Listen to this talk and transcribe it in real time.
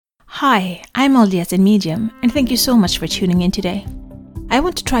Hi, I'm LDS in Medium, and thank you so much for tuning in today. I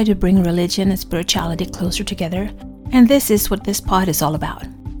want to try to bring religion and spirituality closer together, and this is what this pod is all about.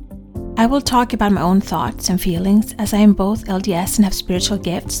 I will talk about my own thoughts and feelings as I am both LDS and have spiritual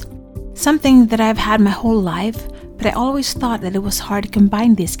gifts, something that I've had my whole life, but I always thought that it was hard to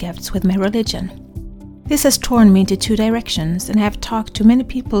combine these gifts with my religion. This has torn me into two directions, and I have talked to many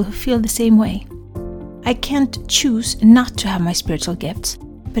people who feel the same way. I can't choose not to have my spiritual gifts,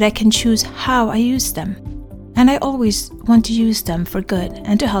 but I can choose how I use them. And I always want to use them for good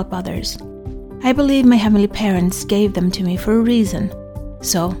and to help others. I believe my heavenly parents gave them to me for a reason.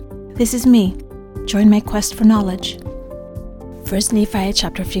 So, this is me. Join my quest for knowledge. 1 Nephi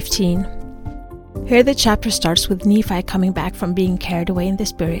chapter 15. Here the chapter starts with Nephi coming back from being carried away in the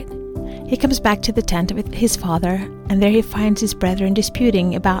spirit. He comes back to the tent with his father, and there he finds his brethren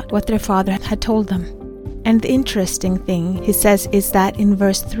disputing about what their father had told them. And the interesting thing he says is that in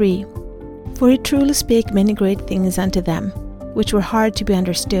verse 3, "For he truly spake many great things unto them, which were hard to be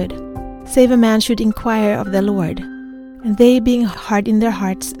understood, save a man should inquire of the Lord. And they being hard in their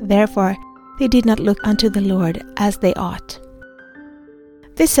hearts, therefore they did not look unto the Lord as they ought."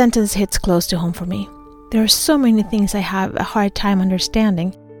 This sentence hits close to home for me. There are so many things I have a hard time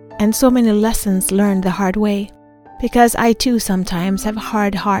understanding, and so many lessons learned the hard way, because I too sometimes have a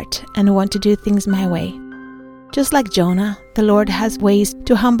hard heart and want to do things my way. Just like Jonah, the Lord has ways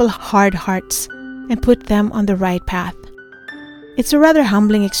to humble hard hearts and put them on the right path. It's a rather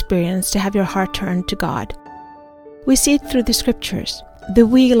humbling experience to have your heart turned to God. We see it through the scriptures, the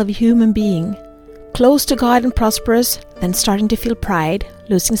wheel of a human being, close to God and prosperous, then starting to feel pride,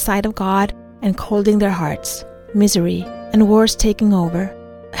 losing sight of God and colding their hearts, misery and wars taking over,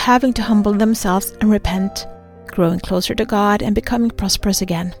 having to humble themselves and repent, growing closer to God and becoming prosperous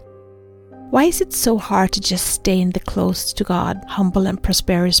again. Why is it so hard to just stay in the close to God, humble and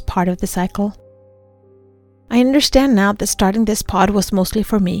prosperous part of the cycle? I understand now that starting this pod was mostly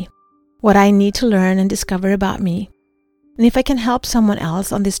for me, what I need to learn and discover about me. And if I can help someone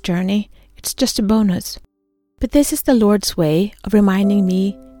else on this journey, it's just a bonus. But this is the Lord's way of reminding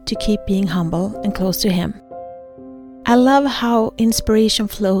me to keep being humble and close to Him. I love how inspiration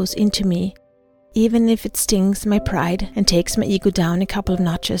flows into me, even if it stings my pride and takes my ego down a couple of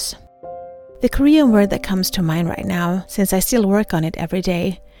notches. The Korean word that comes to mind right now, since I still work on it every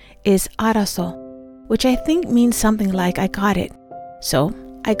day, is araso, which I think means something like I got it. So,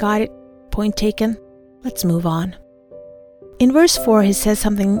 I got it, point taken, let's move on. In verse 4 he says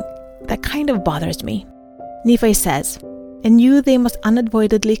something that kind of bothers me. Nephi says, "And knew they must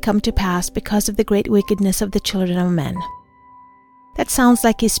unavoidably come to pass because of the great wickedness of the children of men." That sounds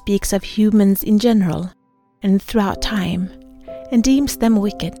like he speaks of humans in general, and throughout time, and deems them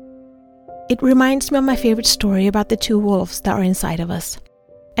wicked. It reminds me of my favorite story about the two wolves that are inside of us,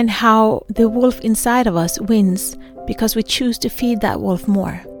 and how the wolf inside of us wins because we choose to feed that wolf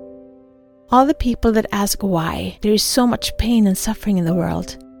more. All the people that ask why there is so much pain and suffering in the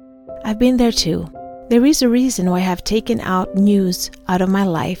world, I've been there too. There is a reason why I have taken out news out of my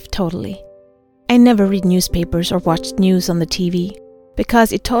life totally. I never read newspapers or watch news on the TV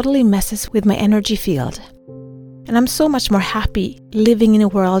because it totally messes with my energy field. And I'm so much more happy living in a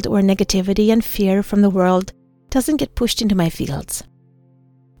world where negativity and fear from the world doesn't get pushed into my fields.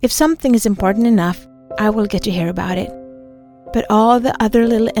 If something is important enough, I will get to hear about it. But all the other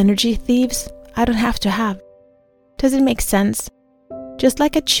little energy thieves, I don't have to have. Does it make sense? Just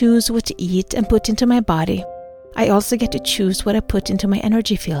like I choose what to eat and put into my body, I also get to choose what I put into my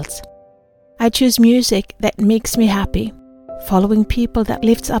energy fields. I choose music that makes me happy, following people that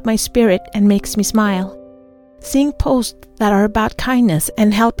lifts up my spirit and makes me smile. Seeing posts that are about kindness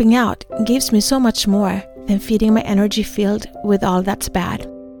and helping out gives me so much more than feeding my energy field with all that's bad.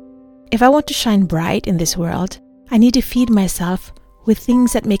 If I want to shine bright in this world, I need to feed myself with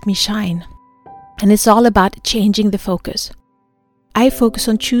things that make me shine. And it's all about changing the focus. I focus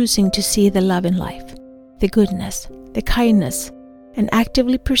on choosing to see the love in life, the goodness, the kindness, and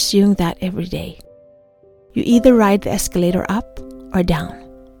actively pursuing that every day. You either ride the escalator up or down,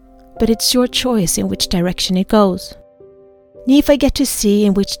 but it's your choice in which direction it goes. Nephi gets to see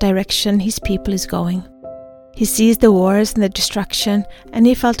in which direction his people is going. He sees the wars and the destruction, and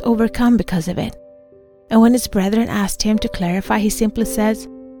he felt overcome because of it. And when his brethren asked him to clarify, he simply says,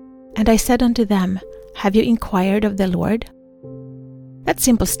 "And I said unto them, have you inquired of the Lord?" That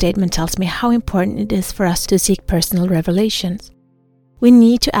simple statement tells me how important it is for us to seek personal revelations. We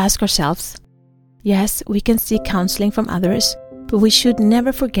need to ask ourselves, yes, we can seek counseling from others, but we should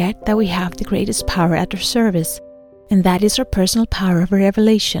never forget that we have the greatest power at our service, and that is our personal power of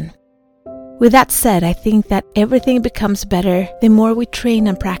revelation. With that said, I think that everything becomes better the more we train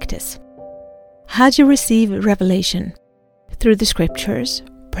and practice. How do you receive revelation? Through the scriptures,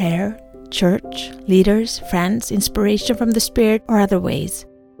 prayer, church, leaders, friends, inspiration from the Spirit, or other ways.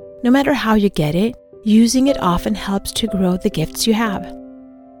 No matter how you get it, using it often helps to grow the gifts you have.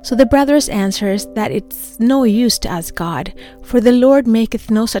 So the brothers answers that it's no use to ask God, for the Lord maketh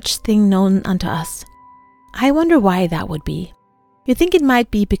no such thing known unto us. I wonder why that would be. You think it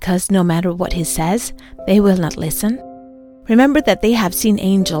might be because no matter what he says, they will not listen? Remember that they have seen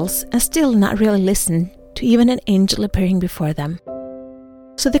angels and still not really listened to even an angel appearing before them.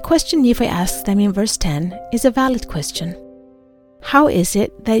 So the question Nephi asks them in verse 10 is a valid question. How is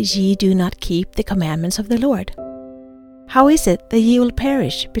it that ye do not keep the commandments of the Lord? How is it that ye will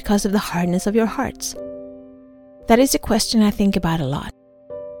perish because of the hardness of your hearts? That is a question I think about a lot.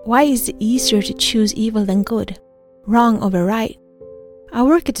 Why is it easier to choose evil than good, wrong over right? I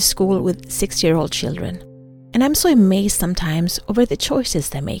work at a school with 6-year-old children, and I'm so amazed sometimes over the choices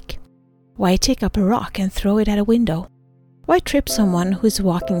they make. Why take up a rock and throw it at a window? Why trip someone who is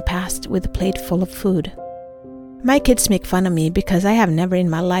walking past with a plate full of food? My kids make fun of me because I have never in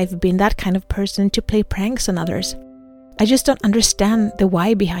my life been that kind of person to play pranks on others. I just don't understand the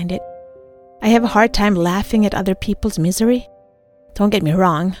why behind it. I have a hard time laughing at other people's misery. Don't get me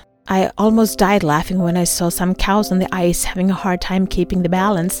wrong, I almost died laughing when I saw some cows on the ice having a hard time keeping the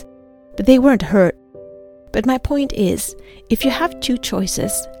balance, but they weren't hurt. But my point is, if you have two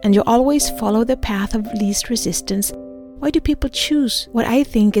choices and you always follow the path of least resistance, why do people choose what I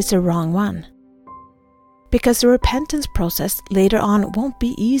think is the wrong one? Because the repentance process later on won't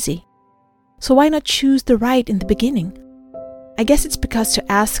be easy. So why not choose the right in the beginning? I guess it's because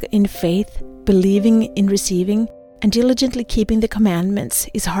to ask in faith, believing in receiving, and diligently keeping the commandments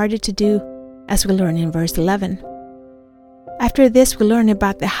is harder to do, as we learn in verse 11. After this, we learn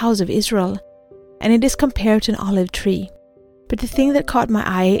about the house of Israel, and it is compared to an olive tree. But the thing that caught my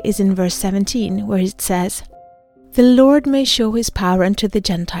eye is in verse 17, where it says, "The Lord may show his power unto the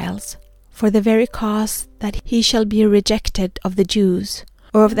Gentiles, for the very cause that he shall be rejected of the Jews,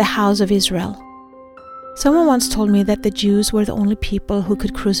 or of the house of Israel." Someone once told me that the Jews were the only people who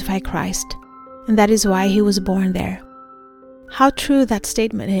could crucify Christ, and that is why he was born there. How true that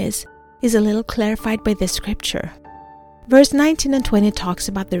statement is a little clarified by this scripture. Verse 19 and 20 talks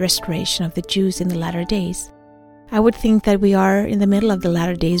about the restoration of the Jews in the latter days. I would think that we are in the middle of the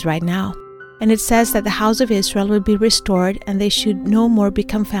latter days right now, and it says that the house of Israel will be restored and they should no more be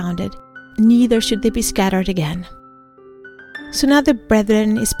confounded, neither should they be scattered again. So now the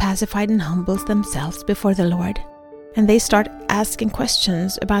brethren is pacified and humbles themselves before the Lord, and they start asking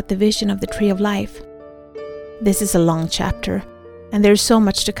questions about the vision of the tree of life. This is a long chapter, and there is so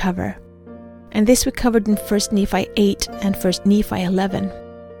much to cover. And this we covered in 1 Nephi 8 and 1 Nephi 11.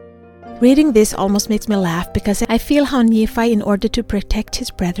 Reading this almost makes me laugh because I feel how Nephi, in order to protect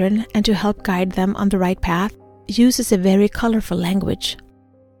his brethren and to help guide them on the right path, uses a very colorful language.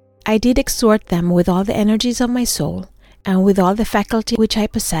 "I did exhort them with all the energies of my soul, and with all the faculty which I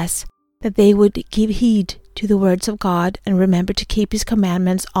possess, that they would give heed to the words of God and remember to keep his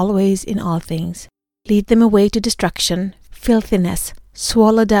commandments always in all things. Lead them away to destruction, filthiness,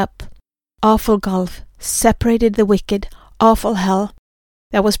 swallowed up, awful gulf, separated the wicked, awful hell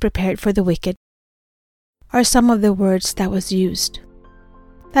that was prepared for the wicked," are some of the words that was used.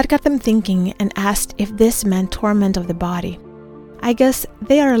 That got them thinking and asked if this meant torment of the body. I guess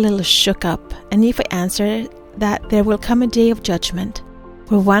they are a little shook up, and Nephi answered that there will come a day of judgment,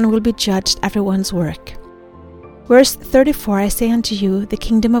 where one will be judged after one's work. Verse 34, "I say unto you, the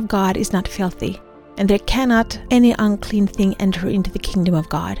kingdom of God is not filthy, and there cannot any unclean thing enter into the kingdom of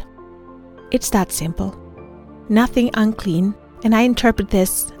God." It's that simple. Nothing unclean, and I interpret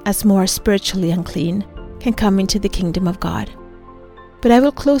this as more spiritually unclean, can come into the kingdom of God. But I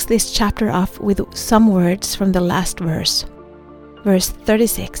will close this chapter off with some words from the last verse. Verse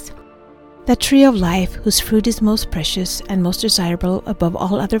 36. "That tree of life, whose fruit is most precious and most desirable above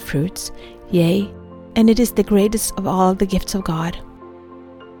all other fruits, yea, and it is the greatest of all the gifts of God."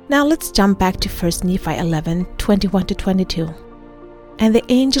 Now let's jump back to 1 Nephi 11, 21-22. "And the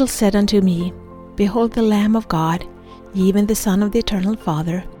angel said unto me, Behold the Lamb of God, even the Son of the Eternal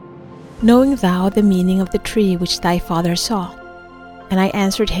Father, knowing thou the meaning of the tree which thy father saw? And I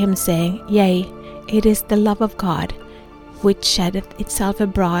answered him, saying, Yea, it is the love of God, which sheddeth itself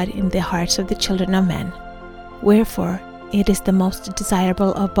abroad in the hearts of the children of men. Wherefore it is the most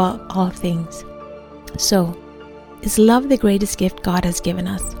desirable above all things." So, is love the greatest gift God has given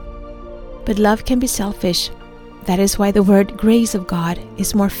us? But love can be selfish. That is why the word grace of God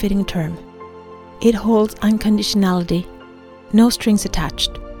is a more fitting term. It holds unconditionality, no strings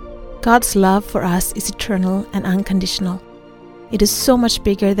attached. God's love for us is eternal and unconditional. It is so much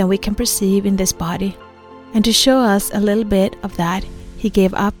bigger than we can perceive in this body. And to show us a little bit of that, He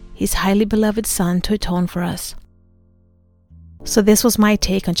gave up His highly beloved Son to atone for us. So this was my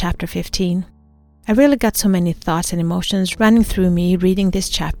take on chapter 15. I really got so many thoughts and emotions running through me reading this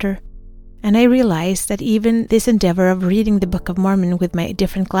chapter. And I realized that even this endeavor of reading the Book of Mormon with my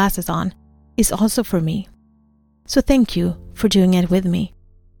different glasses on is also for me. So thank you for doing it with me.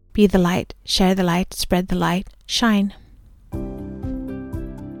 Be the light, share the light, spread the light, shine.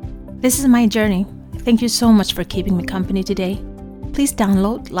 This is my journey. Thank you so much for keeping me company today. Please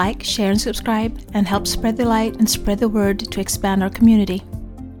download, like, share, and subscribe, and help spread the light and spread the word to expand our community.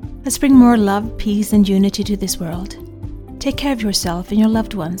 Let's bring more love, peace, and unity to this world. Take care of yourself and your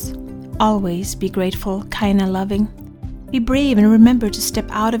loved ones. Always be grateful, kind, and loving. Be brave and remember to step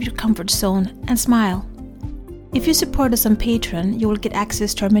out of your comfort zone and smile. If you support us on Patreon, you will get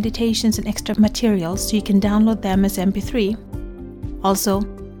access to our meditations and extra materials so you can download them as MP3. Also,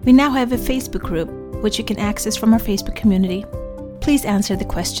 we now have a Facebook group, which you can access from our Facebook community. Please answer the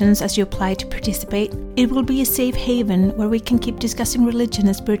questions as you apply to participate. It will be a safe haven where we can keep discussing religion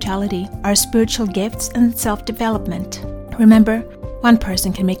and spirituality, our spiritual gifts, and self-development. Remember, one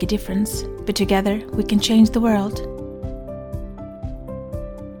person can make a difference, but together we can change the world.